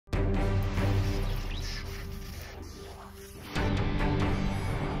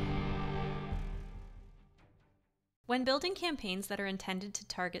When building campaigns that are intended to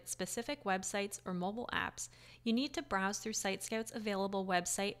target specific websites or mobile apps, you need to browse through SiteScout's available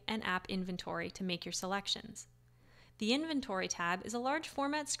website and app inventory to make your selections. The Inventory tab is a large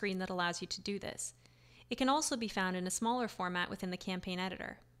format screen that allows you to do this. It can also be found in a smaller format within the campaign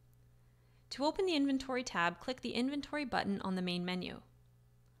editor. To open the Inventory tab, click the Inventory button on the main menu.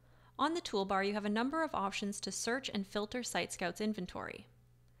 On the toolbar, you have a number of options to search and filter SiteScout's inventory.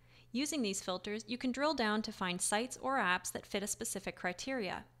 Using these filters, you can drill down to find sites or apps that fit a specific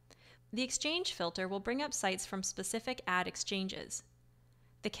criteria. The Exchange filter will bring up sites from specific ad exchanges.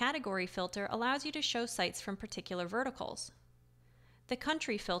 The Category filter allows you to show sites from particular verticals. The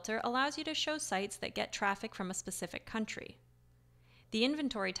Country filter allows you to show sites that get traffic from a specific country. The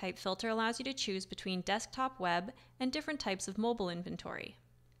Inventory type filter allows you to choose between desktop web and different types of mobile inventory.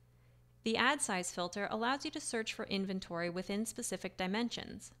 The Ad Size filter allows you to search for inventory within specific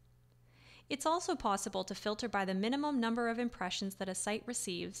dimensions. It's also possible to filter by the minimum number of impressions that a site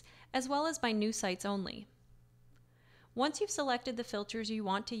receives, as well as by new sites only. Once you've selected the filters you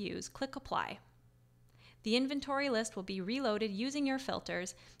want to use, click Apply. The inventory list will be reloaded using your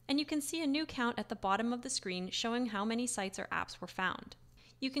filters, and you can see a new count at the bottom of the screen showing how many sites or apps were found.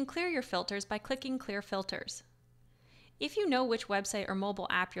 You can clear your filters by clicking Clear Filters. If you know which website or mobile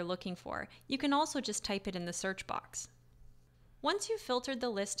app you're looking for, you can also just type it in the search box. Once you've filtered the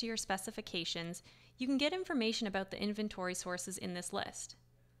list to your specifications, you can get information about the inventory sources in this list.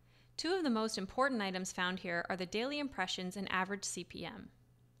 Two of the most important items found here are the daily impressions and average CPM.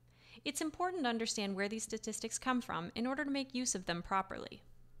 It's important to understand where these statistics come from in order to make use of them properly.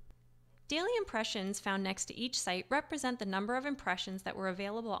 Daily impressions found next to each site represent the number of impressions that were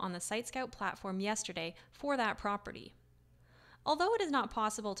available on the SiteScout platform yesterday for that property. Although it is not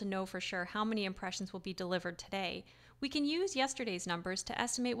possible to know for sure how many impressions will be delivered today, we can use yesterday's numbers to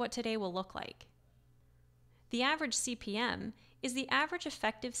estimate what today will look like. The average CPM is the average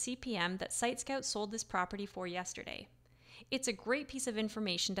effective CPM that SiteScout sold this property for yesterday. It's a great piece of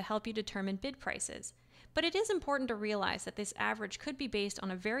information to help you determine bid prices, but it is important to realize that this average could be based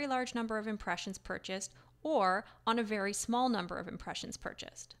on a very large number of impressions purchased or on a very small number of impressions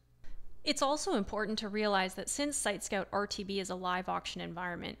purchased. It's also important to realize that since SiteScout RTB is a live auction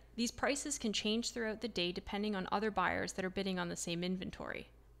environment, these prices can change throughout the day depending on other buyers that are bidding on the same inventory.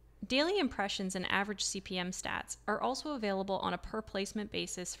 Daily impressions and average CPM stats are also available on a per placement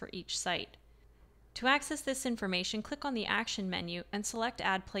basis for each site. To access this information, click on the Action menu and select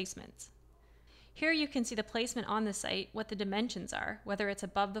Add Placements. Here you can see the placement on the site, what the dimensions are, whether it's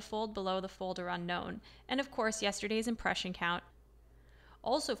above the fold, below the fold, or unknown, and of course yesterday's impression count.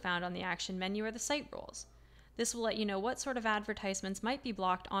 Also found on the Action menu are the site rules. This will let you know what sort of advertisements might be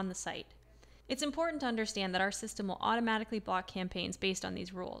blocked on the site. It's important to understand that our system will automatically block campaigns based on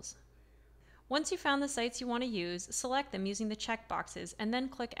these rules. Once you've found the sites you want to use, select them using the checkboxes and then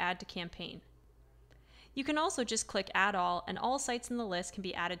click Add to Campaign. You can also just click Add All, and all sites in the list can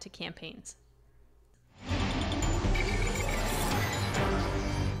be added to campaigns.